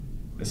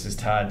This is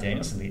Todd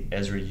Danielson, the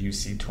Esri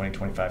UC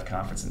 2025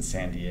 conference in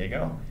San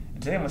Diego.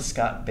 And today I'm with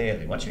Scott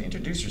Bailey. Why don't you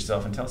introduce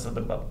yourself and tell us a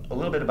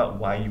little bit about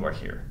why you are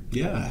here?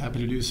 Yeah, happy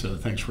to do so.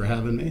 Thanks for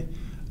having me.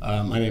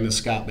 My name is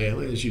Scott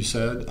Bailey, as you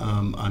said.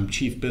 I'm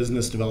Chief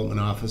Business Development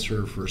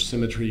Officer for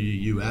Symmetry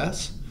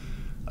US.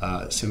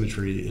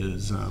 Symmetry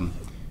is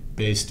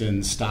based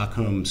in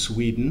Stockholm,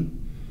 Sweden.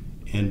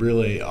 And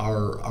really,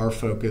 our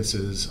focus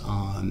is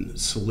on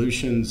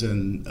solutions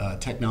and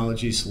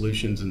technology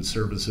solutions and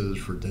services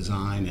for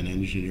design and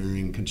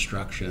engineering,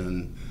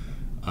 construction,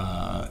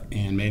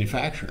 and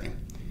manufacturing.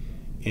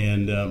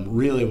 And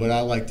really, what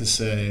I like to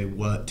say,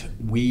 what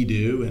we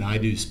do, and I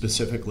do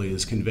specifically,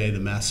 is convey the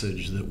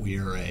message that we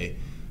are a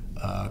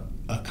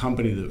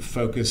company that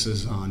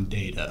focuses on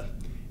data.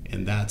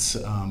 And that's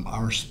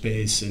our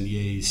space in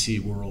the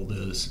AEC world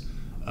is,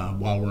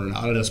 while we're an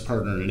Autodesk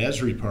partner and an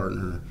Esri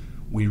partner,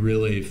 we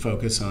really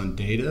focus on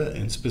data,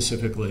 and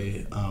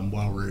specifically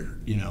while we're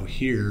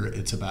here,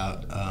 it's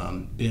about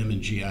BIM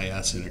and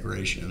GIS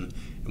integration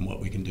and what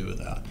we can do with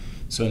that.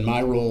 So in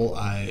my role,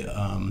 I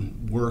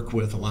work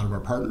with a lot of our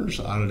partners,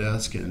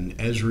 Autodesk and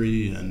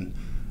Esri and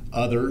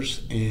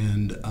others,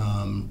 and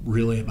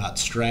really about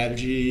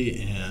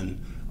strategy and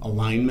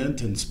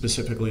alignment, and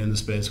specifically in the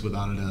space with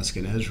Autodesk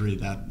and Esri,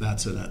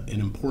 that's an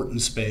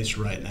important space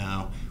right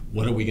now.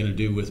 What are we going to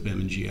do with BIM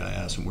and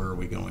GIS, and where are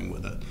we going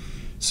with it?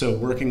 So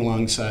working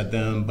alongside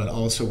them, but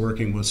also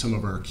working with some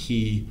of our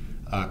key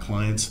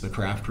clients, the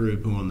Kraft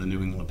Group, who own the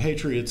New England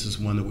Patriots, is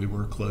one that we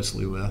work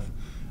closely with,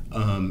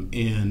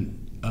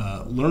 and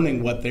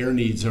learning what their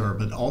needs are,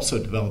 but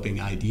also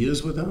developing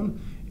ideas with them,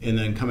 and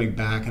then coming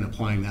back and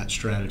applying that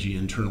strategy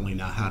internally.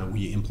 Now, how do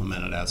we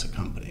implement it as a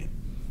company?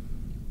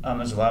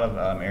 There's a lot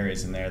of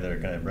areas in there that are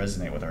going to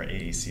resonate with our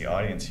AEC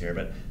audience here,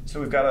 but so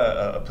we've got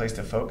a place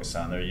to focus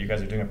on there. You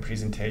guys are doing a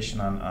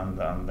presentation on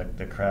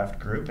the Kraft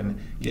Group, and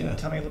can you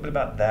tell me a little bit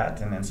about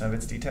that and some of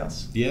its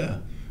details?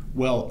 Yeah.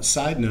 Well,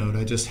 side note,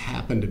 I just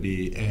happen to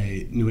be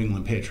a New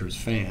England Patriots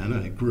fan.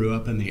 I grew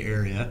up in the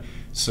area,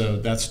 so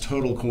that's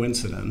total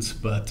coincidence,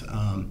 but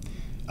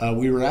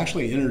we were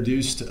actually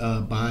introduced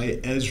by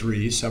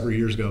Esri several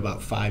years ago,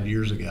 about 5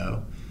 years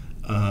ago.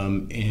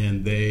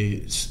 And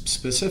they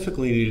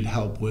specifically needed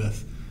help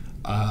with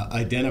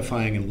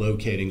identifying and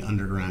locating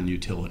underground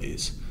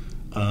utilities.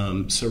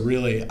 So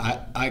really,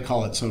 I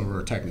call it, some of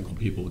our technical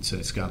people would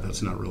say, Scott,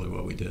 that's not really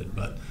what we did.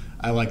 But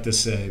I like to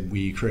say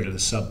we created a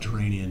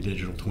subterranean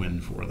digital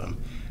twin for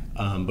them.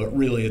 But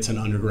really, it's an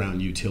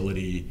underground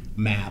utility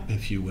map,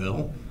 if you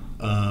will.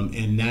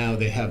 And now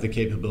they have the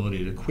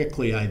capability to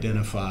quickly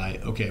identify,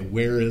 okay,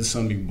 where is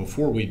something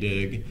before we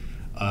dig?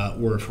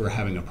 Or if we're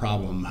having a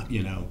problem,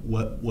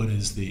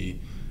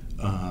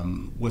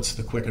 what's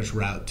the quickest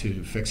route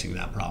to fixing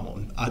that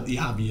problem? The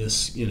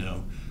obvious,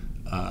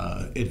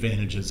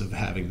 advantages of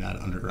having that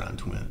underground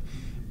twin.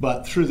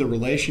 But through the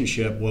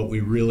relationship, what we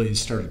really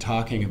started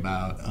talking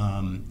about,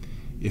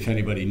 if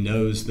anybody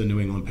knows the New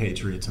England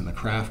Patriots and the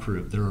Kraft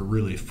Group, they're a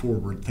really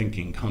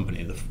forward-thinking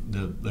company.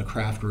 The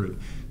Kraft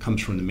Group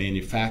comes from the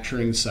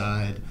manufacturing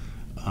side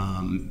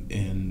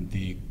in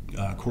the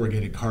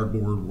corrugated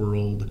cardboard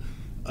world.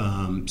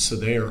 So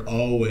they are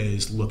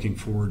always looking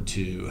forward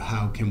to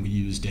how can we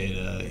use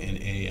data and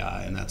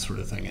AI and that sort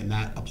of thing, and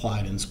that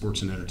applied in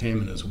sports and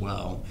entertainment as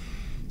well.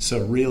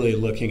 So really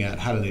looking at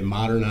how do they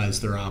modernize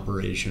their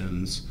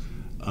operations,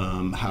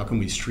 how can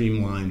we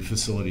streamline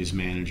facilities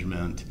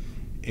management,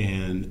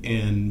 and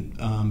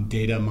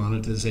data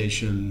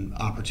monetization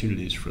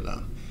opportunities for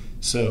them.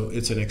 So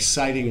it's an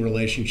exciting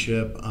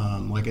relationship.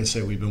 Like I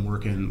said, we've been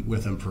working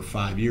with them for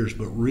 5 years,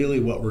 but really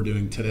what we're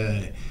doing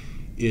today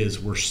is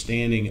we're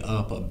standing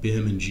up a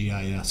BIM and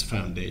GIS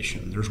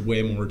foundation. There's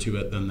way more to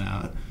it than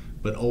that,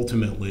 but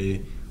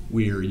ultimately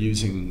we are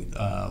using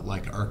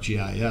like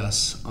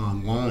ArcGIS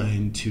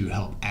online to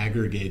help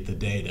aggregate the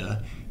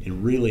data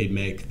and really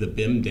make the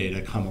BIM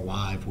data come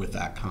alive with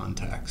that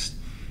context.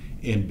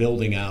 And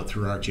building out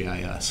through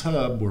ArcGIS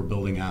Hub, we're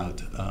building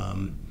out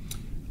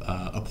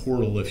a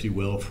portal, if you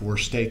will, for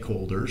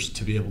stakeholders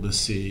to be able to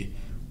see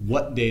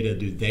what data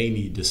do they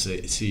need to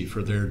see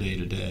for their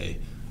day-to-day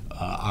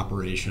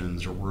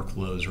operations or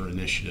workflows or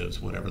initiatives,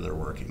 whatever they're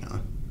working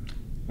on.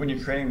 When you're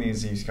creating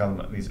these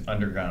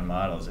underground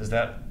models, is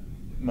that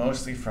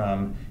mostly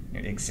from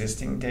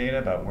existing data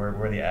about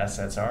where the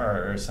assets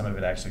are, or is some of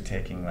it actually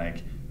taking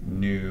like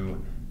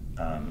new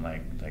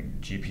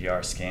like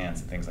GPR scans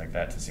and things like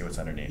that to see what's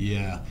underneath?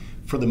 Yeah,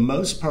 for the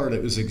most part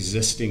it was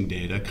existing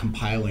data,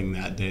 compiling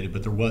that data,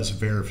 but there was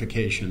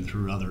verification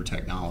through other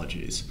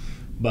technologies.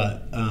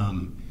 But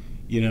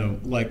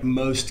like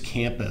most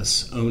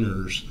campus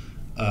owners,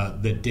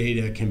 the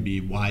data can be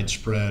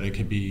widespread. It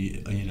could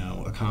be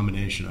a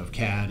combination of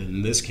CAD,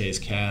 in this case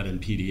CAD and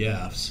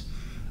PDFs,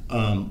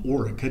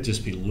 or it could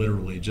just be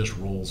literally just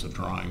rolls of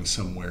drawings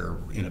somewhere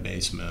in a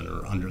basement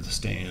or under the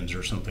stands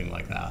or something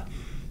like that.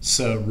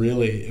 So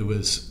really it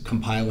was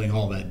compiling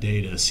all that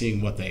data,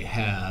 seeing what they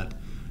had,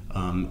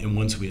 and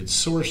once we had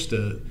sourced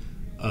it,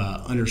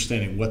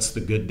 understanding what's the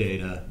good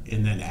data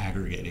and then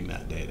aggregating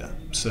that data.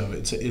 So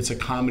it's a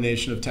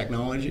combination of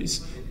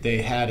technologies.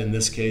 They had, in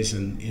this case,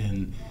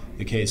 in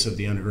the case of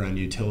the underground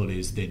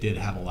utilities, they did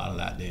have a lot of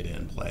that data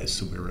in place.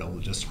 So we were able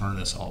to just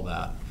harness all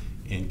that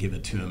and give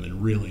it to them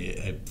in really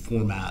a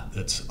format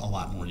that's a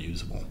lot more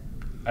usable.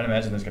 I'd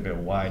imagine there's going to be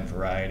a wide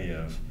variety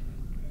of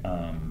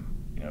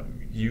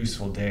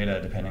useful data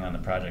depending on the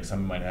project.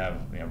 Some might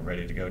have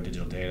ready to go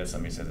digital data.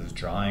 Somebody says there's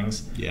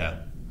drawings.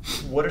 Yeah.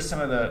 What are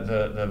some of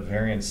the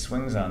variant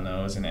swings on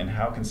those, and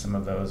how can some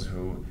of those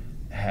who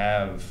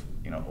have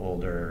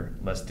older,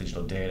 less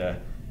digital data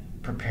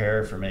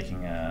prepare for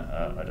making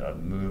a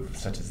move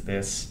such as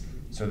this,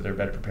 so that they're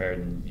better prepared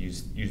and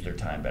use their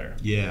time better?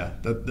 Yeah,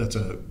 that's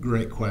a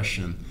great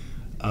question.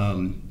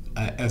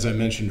 As I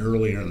mentioned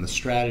earlier, in the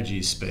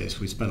strategy space,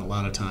 we spent a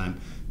lot of time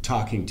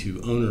talking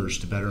to owners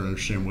to better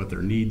understand what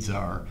their needs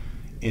are.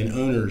 And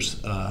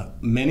owners,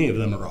 many of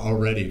them are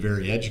already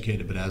very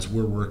educated, but as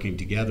we're working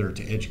together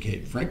to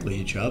educate, frankly,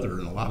 each other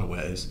in a lot of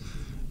ways,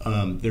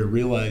 they're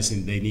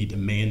realizing they need to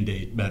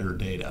mandate better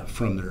data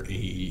from their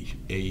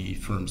AE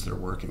firms they're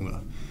working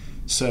with.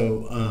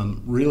 So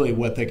really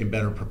what they can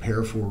better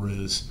prepare for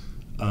is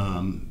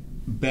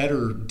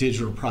better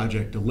digital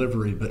project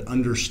delivery, but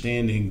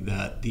understanding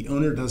that the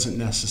owner doesn't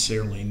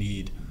necessarily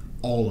need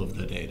all of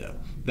the data.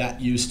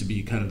 That used to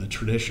be kind of the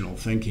traditional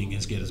thinking,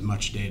 is get as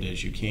much data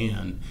as you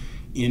can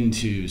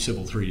into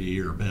Civil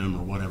 3D or BIM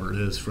or whatever it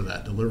is for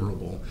that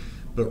deliverable.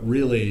 But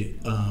really,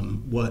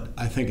 what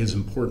I think is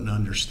important to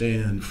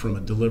understand from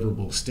a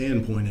deliverable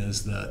standpoint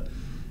is that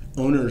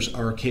owners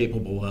are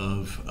capable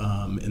of,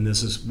 and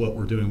this is what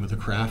we're doing with the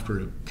craft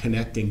group,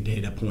 connecting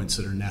data points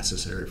that are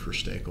necessary for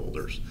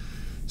stakeholders.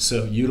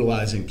 So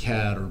utilizing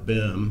CAD or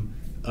BIM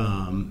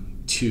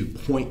to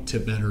point to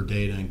better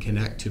data and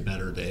connect to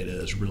better data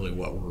is really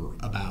what we're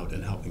about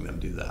in helping them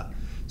do that.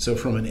 So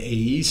from an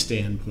AE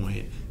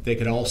standpoint, they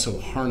could also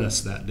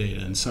harness that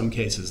data. In some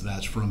cases,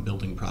 that's from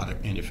building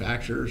product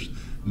manufacturers,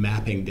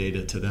 mapping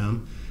data to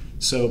them.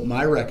 So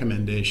my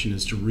recommendation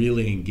is to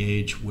really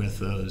engage with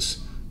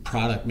those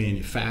product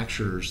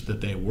manufacturers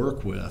that they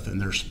work with, and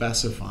they're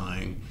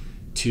specifying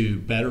to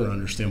better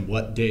understand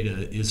what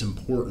data is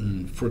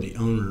important for the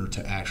owner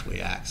to actually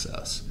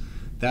access.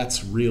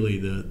 That's really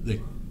the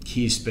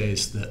key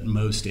space that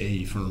most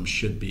AE firms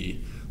should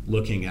be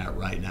looking at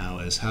right now,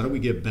 is how do we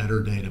get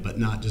better data, but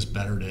not just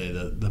better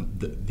data,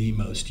 the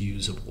most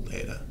usable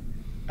data.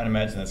 I'd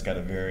imagine that's got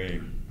to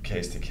vary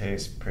case to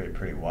case,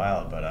 pretty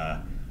wild, but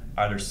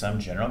are there some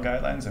general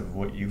guidelines of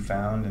what you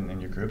found in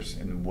your groups,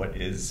 and what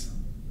is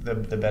the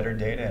better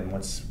data and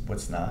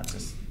what's not?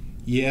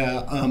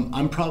 Yeah,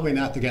 I'm probably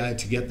not the guy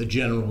to get the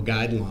general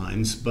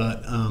guidelines,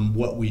 but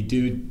what we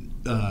do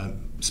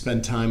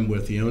spend time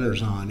with the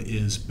owners on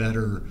is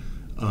better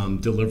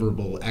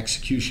deliverable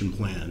execution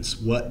plans.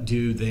 What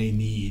do they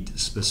need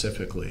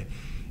specifically?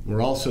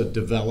 We're also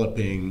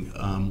developing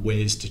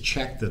ways to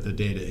check that the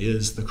data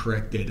is the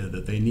correct data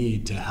that they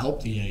need to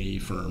help the AE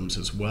firms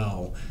as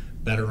well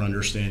better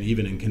understand,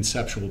 even in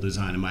conceptual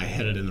design, am I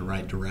headed in the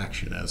right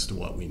direction as to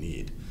what we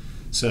need?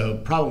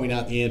 So probably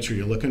not the answer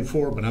you're looking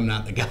for, but I'm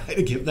not the guy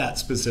to give that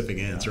specific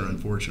answer,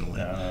 unfortunately.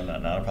 No,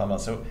 not a problem.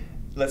 So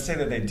let's say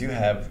that they do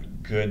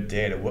have good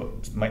data.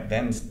 What might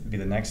then be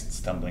the next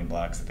stumbling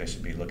blocks that they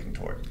should be looking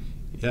toward?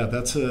 Yeah,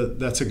 that's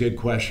a good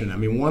question. I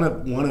mean, one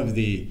of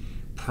the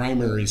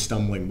primary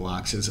stumbling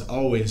blocks is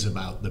always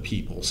about the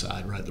people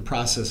side, right? The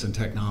process and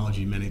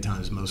technology, many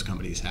times most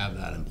companies have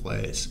that in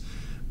place.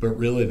 But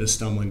really the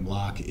stumbling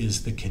block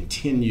is the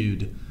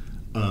continued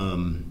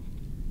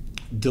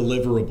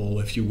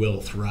deliverable, if you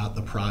will, throughout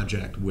the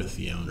project with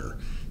the owner.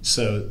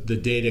 So the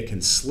data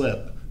can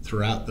slip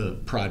throughout the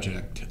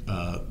project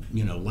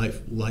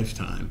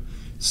lifetime.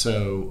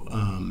 So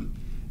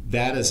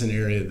that is an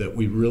area that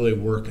we really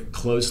work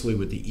closely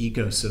with the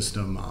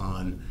ecosystem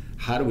on.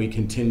 How do we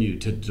continue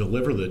to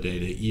deliver the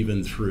data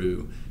even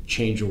through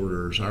change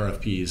orders,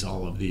 RFPs,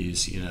 all of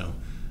these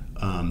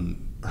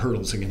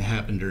hurdles that can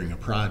happen during a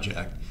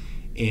project?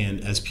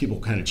 And as people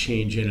kind of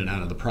change in and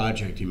out of the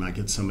project, you might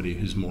get somebody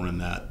who's more in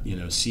that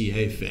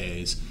CA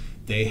phase.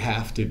 They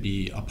have to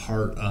be a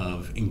part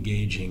of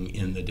engaging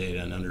in the data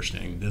and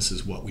understanding this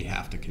is what we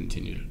have to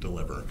continue to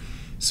deliver.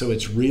 So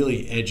it's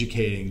really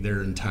educating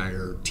their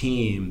entire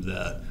team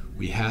that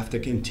we have to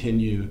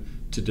continue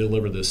to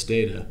deliver this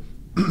data.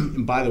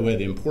 And by the way,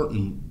 the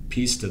important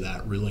piece to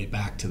that, really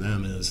back to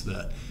them, is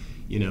that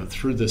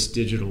through this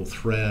digital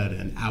thread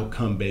and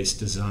outcome-based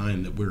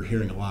design that we're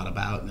hearing a lot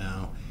about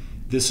now,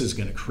 this is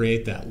going to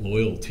create that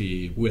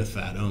loyalty with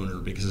that owner,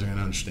 because they're going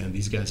to understand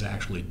these guys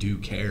actually do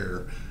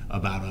care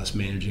about us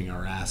managing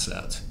our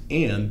assets.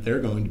 And they're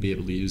going to be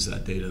able to use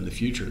that data in the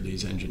future,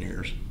 these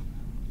engineers,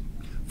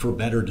 for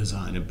better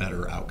design and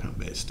better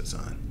outcome-based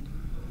design.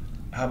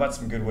 How about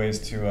some good ways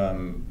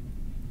to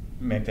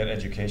make that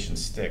education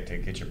stick, to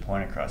get your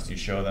point across? Do you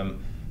show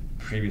them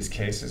previous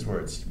cases where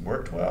it's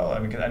worked well? I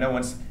mean, 'cause I know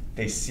once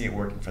they see it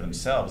working for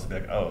themselves,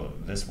 they'll be like, oh,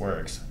 this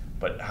works.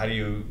 But how do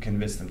you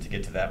convince them to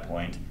get to that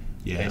point?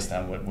 Yeah. Based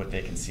on what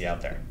they can see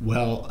out there?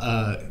 Well,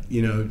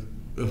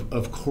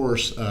 of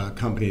course,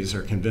 companies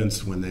are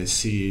convinced when they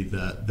see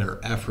that their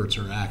efforts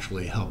are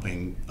actually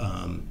helping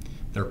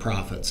their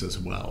profits as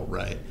well,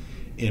 right?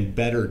 And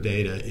better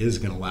data is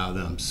going to allow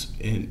them,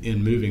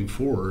 in moving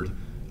forward,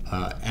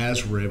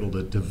 as we're able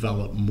to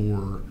develop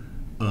more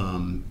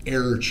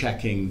error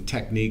checking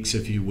techniques,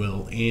 if you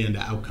will, and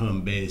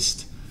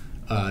outcome-based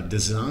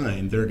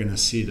design, they're going to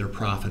see their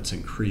profits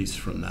increase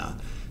from that.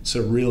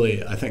 So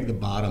really, I think the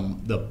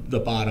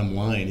bottom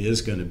line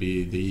is going to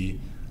be the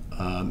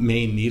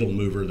main needle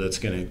mover that's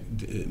going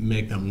to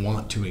make them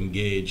want to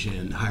engage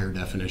in higher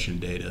definition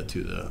data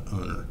to the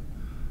owner.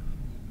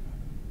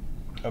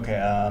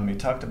 Okay, you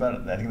talked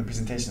about, I think in the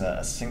presentation,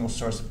 a single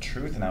source of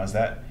truth. Now, is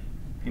that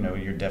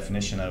your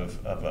definition of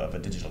a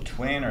digital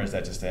twin, or is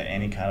that just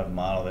any kind of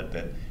model that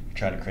you're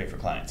trying to create for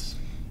clients?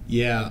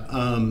 Yeah,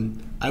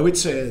 I would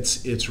say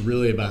it's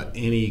really about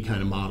any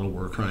kind of model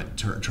we're trying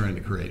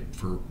to create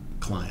for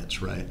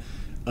clients, right?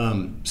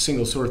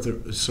 Single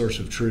source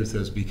of truth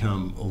has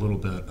become a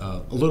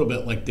little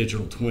bit like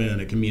digital twin.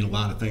 It can mean a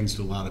lot of things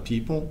to a lot of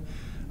people,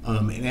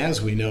 and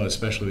as we know,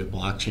 especially with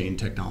blockchain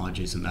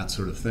technologies and that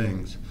sort of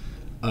things,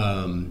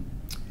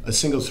 a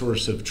single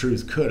source of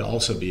truth could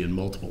also be in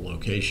multiple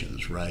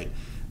locations, right?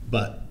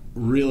 But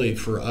really,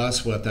 for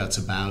us, what that's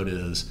about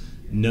is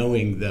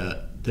knowing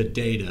that the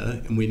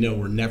data, and we know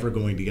we're never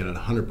going to get it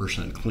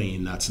 100%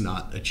 clean. That's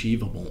not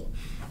achievable,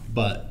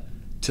 but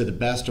to the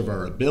best of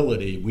our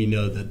ability, we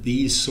know that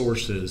these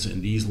sources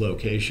and these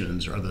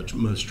locations are the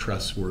most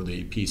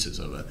trustworthy pieces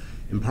of it.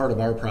 And part of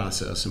our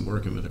process in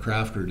working with the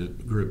craft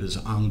group is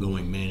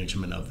ongoing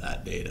management of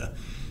that data.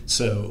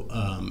 So,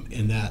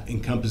 and that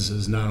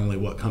encompasses not only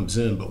what comes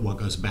in, but what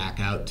goes back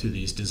out to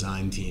these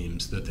design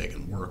teams that they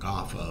can work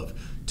off of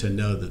to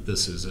know that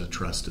this is a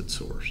trusted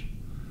source.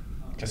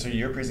 Okay, so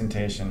your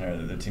presentation,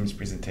 or the team's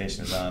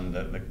presentation, is on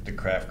the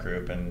craft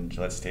group and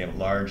let's say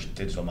large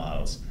digital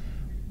models.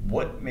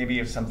 What maybe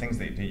are some things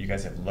that you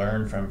guys have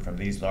learned from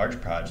these large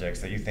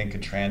projects that you think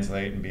could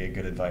translate and be a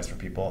good advice for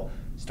people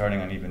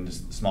starting on even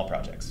just small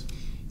projects?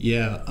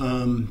 Yeah,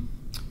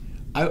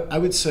 I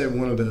would say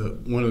one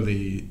of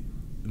the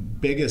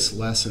biggest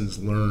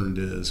lessons learned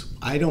is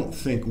I don't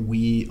think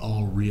we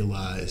all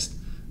realized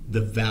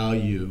the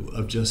value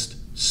of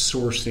just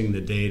sourcing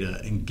the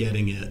data and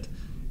getting it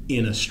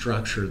in a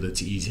structure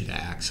that's easy to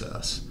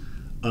access.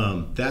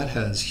 That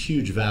has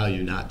huge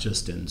value, not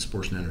just in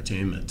sports and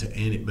entertainment,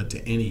 but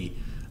to any,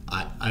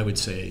 I would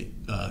say,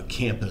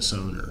 campus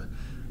owner.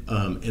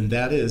 And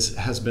that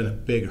has been a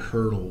big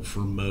hurdle for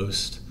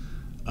most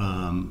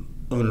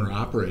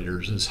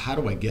owner-operators, is how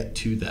do I get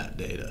to that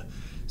data?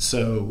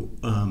 So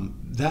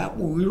that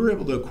we were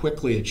able to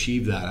quickly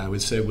achieve that, I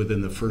would say,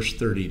 within the first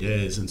 30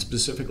 days, and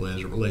specifically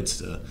as it relates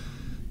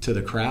to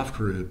the craft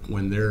group,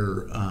 when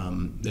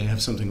they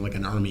have something like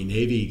an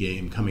Army-Navy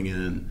game coming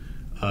in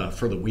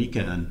for the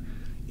weekend.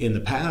 In the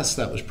past,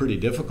 that was pretty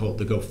difficult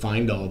to go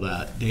find all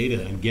that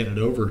data and get it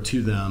over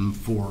to them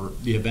for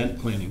the event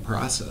planning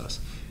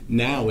process.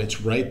 Now it's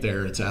right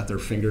there, it's at their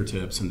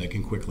fingertips, and they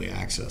can quickly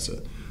access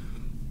it.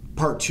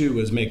 Part two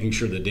is making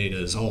sure the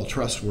data is all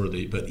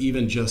trustworthy, but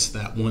even just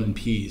that one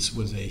piece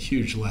was a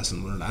huge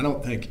lesson learned. I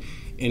don't think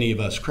any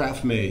of us,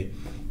 craft may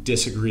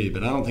disagree,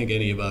 but I don't think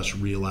any of us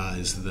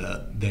realized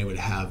that they would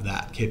have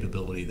that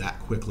capability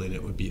that quickly and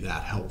it would be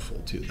that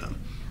helpful to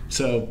them.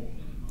 So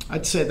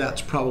I'd say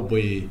that's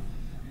probably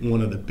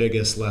one of the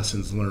biggest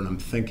lessons learned. I'm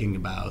thinking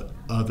about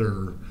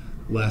other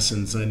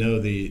lessons. I know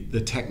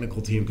the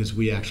technical team, because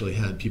we actually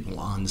had people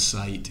on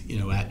site,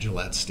 at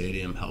Gillette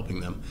Stadium helping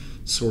them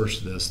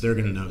source this. They're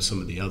going to know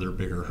some of the other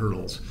bigger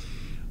hurdles.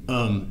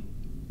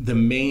 The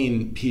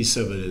main piece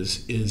of it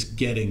is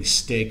getting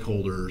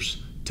stakeholders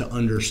to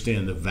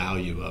understand the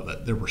value of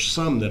it. There were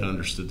some that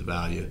understood the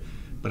value,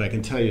 but I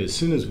can tell you, as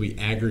soon as we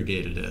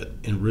aggregated it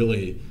and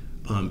really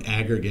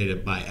aggregate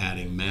it by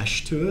adding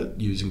mesh to it,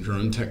 using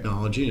drone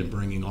technology and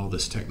bringing all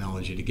this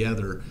technology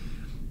together,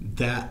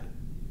 that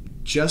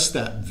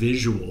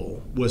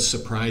visual was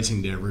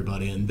surprising to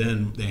everybody. And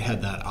then they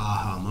had that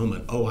aha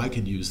moment, oh, I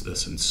could use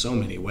this in so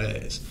many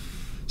ways.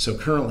 So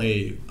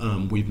currently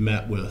we've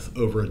met with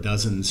over a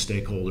dozen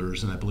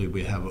stakeholders, and I believe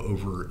we have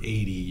over 80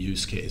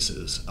 use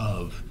cases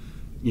of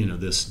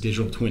this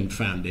digital twin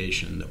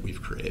foundation that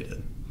we've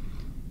created.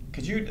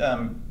 Could you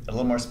a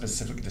little more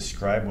specifically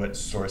describe what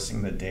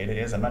sourcing the data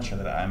is? I'm not sure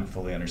that I'm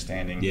fully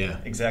understanding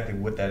exactly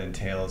what that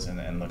entails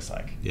and looks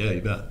like. Yeah,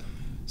 you bet.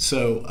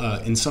 So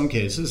in some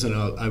cases, and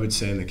I would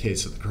say in the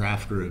case of the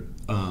craft group,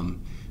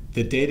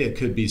 the data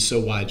could be so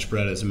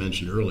widespread, as I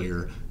mentioned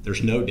earlier,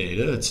 there's no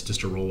data, it's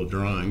just a roll of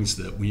drawings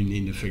that we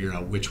need to figure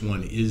out which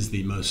one is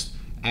the most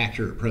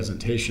accurate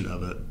presentation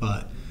of it,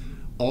 but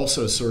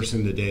also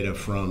sourcing the data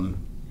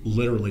from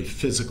literally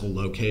physical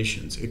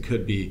locations. It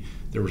could be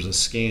there was a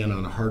scan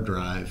on a hard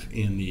drive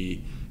in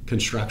the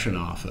construction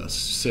office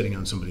sitting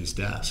on somebody's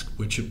desk,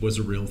 which was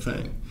a real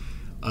thing.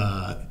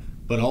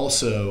 But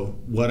also,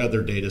 what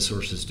other data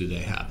sources do they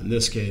have? In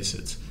this case,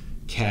 it's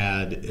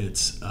CAD,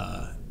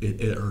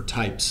 or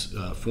types,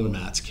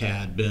 formats,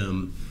 CAD,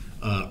 BIM,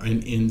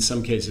 and in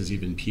some cases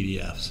even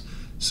PDFs.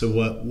 So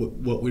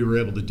what we were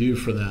able to do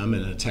for them,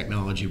 and a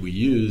technology we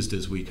used,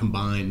 is we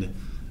combined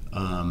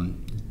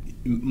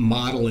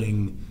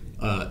modeling,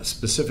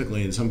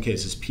 specifically in some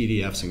cases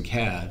PDFs and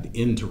CAD,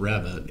 into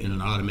Revit in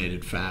an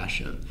automated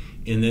fashion,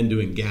 and then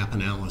doing gap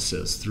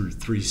analysis through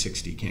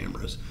 360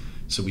 cameras.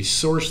 So we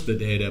sourced the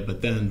data,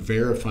 but then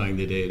verifying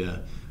the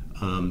data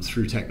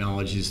through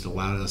technologies that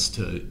allowed us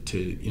to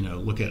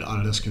look at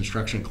Autodesk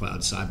Construction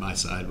Cloud side by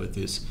side with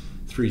this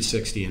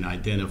 360 and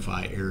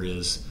identify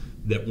areas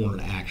that weren't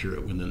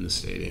accurate within the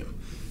stadium.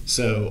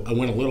 So I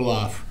went a little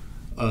off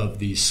of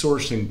the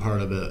sourcing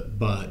part of it,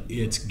 but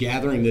it's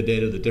gathering the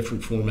data, the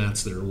different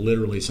formats that are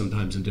literally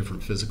sometimes in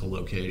different physical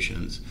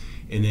locations,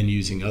 and then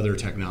using other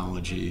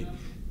technology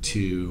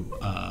to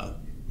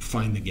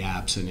find the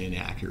gaps and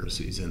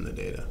inaccuracies in the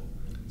data.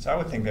 So I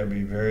would think that would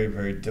be very,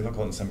 very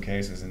difficult in some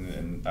cases,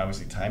 and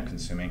obviously time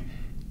consuming.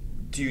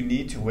 Do you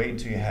need to wait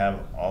until you have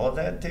all of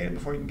that data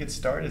before you can get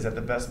started? Is that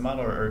the best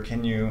model, or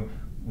can you,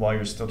 while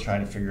you're still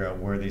trying to figure out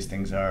where these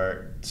things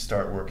are,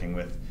 start working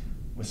with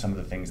some of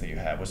the things that you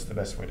have? What's the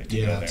best way to go there?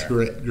 Yeah, it's a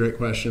great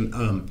question.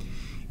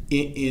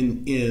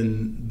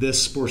 In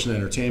this sports and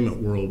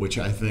entertainment world, which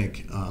I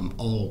think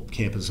all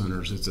campus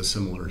owners, it's a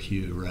similar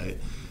hue, right?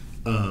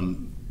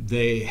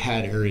 They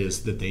had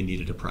areas that they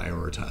needed to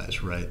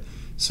prioritize, right?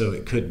 So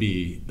it could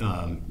be,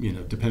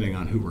 depending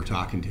on who we're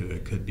talking to,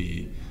 it could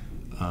be,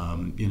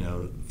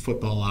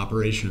 football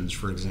operations,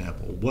 for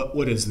example.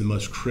 What is the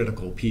most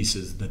critical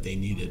pieces that they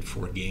needed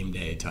for game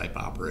day type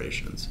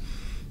operations?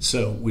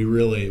 So we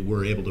really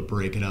were able to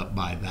break it up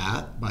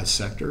by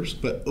sectors.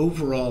 But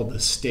overall, the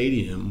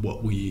stadium,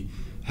 what we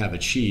have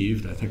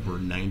achieved, I think we're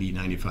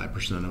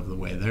 90-95% of the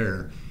way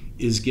there,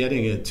 is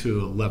getting it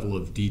to a level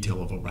of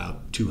detail of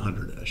about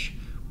 200-ish,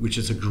 which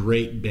is a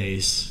great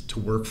base to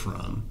work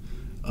from.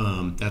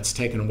 That's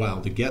taken a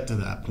while to get to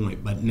that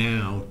point, but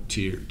now, to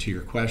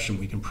your question,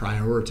 we can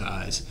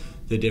prioritize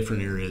the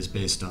different areas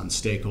based on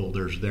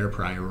stakeholders, their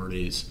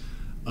priorities,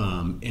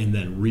 and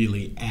then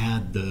really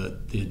add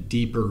the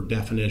deeper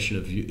definition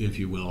of, if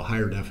you will,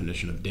 higher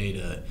definition of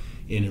data,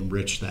 and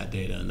enrich that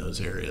data in those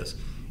areas.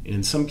 And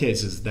in some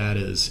cases, that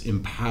is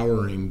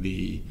empowering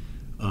the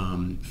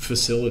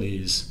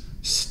facilities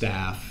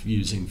staff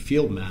using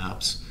field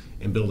maps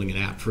and building an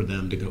app for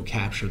them to go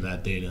capture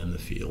that data in the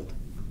field.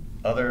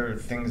 Other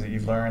things that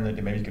you've learned that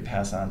maybe you could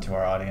pass on to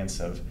our audience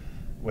of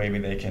maybe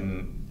they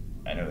can,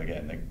 I know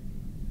again, they're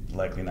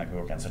likely not going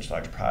to work on such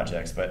large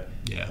projects, but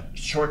yeah,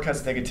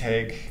 shortcuts they could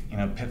take,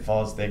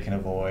 pitfalls they can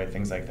avoid,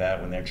 things like that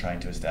when they're trying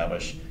to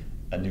establish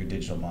a new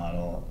digital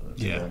model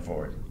going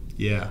forward.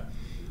 Yeah,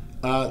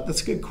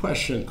 that's a good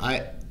question.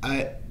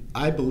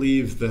 I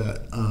believe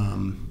that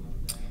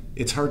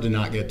it's hard to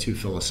not get too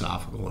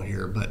philosophical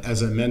here, but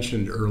as I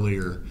mentioned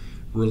earlier,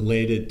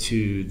 related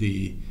to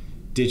the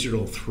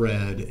digital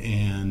thread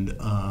and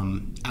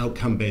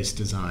outcome-based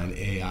design,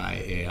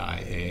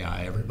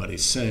 AI,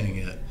 everybody's saying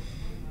it.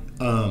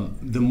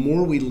 The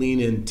more we lean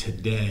in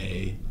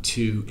today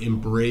to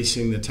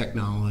embracing the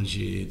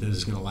technology that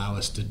is going to allow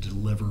us to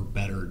deliver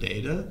better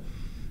data,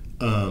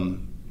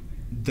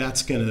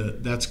 that's going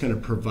to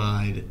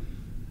provide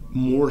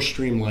more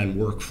streamlined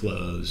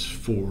workflows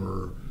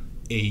for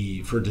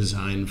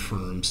design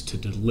firms to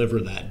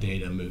deliver that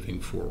data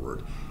moving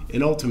forward.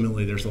 And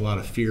ultimately, there's a lot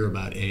of fear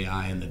about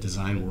AI in the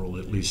design world.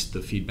 At least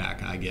the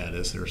feedback I get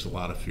is there's a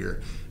lot of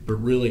fear. But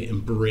really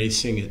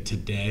embracing it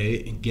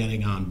today and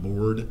getting on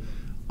board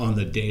on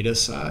the data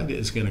side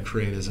is going to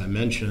create, as I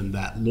mentioned,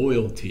 that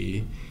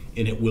loyalty,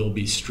 and it will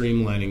be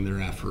streamlining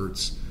their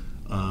efforts.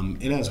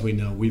 And as we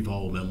know, we've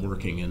all been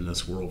working in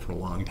this world for a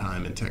long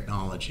time in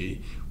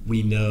technology.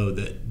 We know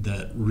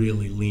that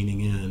really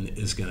leaning in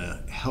is going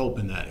to help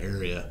in that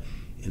area.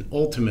 And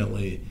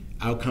ultimately,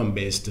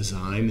 outcome-based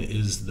design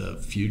is the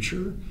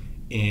future,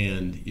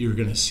 and you're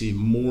going to see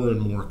more and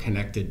more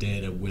connected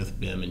data with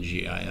BIM and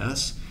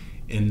GIS.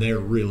 And they're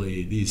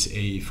really, these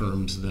AE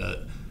firms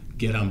that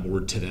get on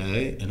board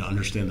today and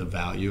understand the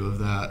value of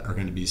that are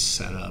going to be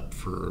set up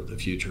for the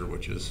future,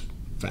 which is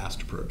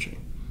fast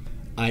approaching.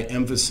 I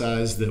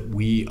emphasize that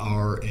we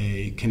are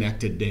a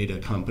connected data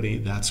company.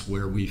 That's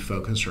where we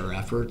focus our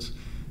efforts.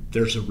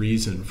 There's a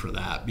reason for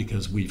that,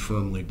 because we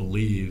firmly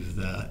believe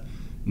that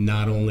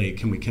not only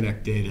can we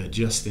connect data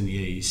just in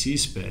the AEC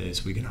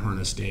space, we can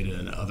harness data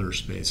in other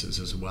spaces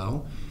as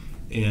well.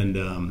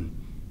 And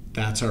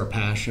that's our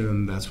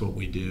passion, that's what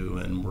we do,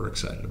 and we're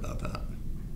excited about that.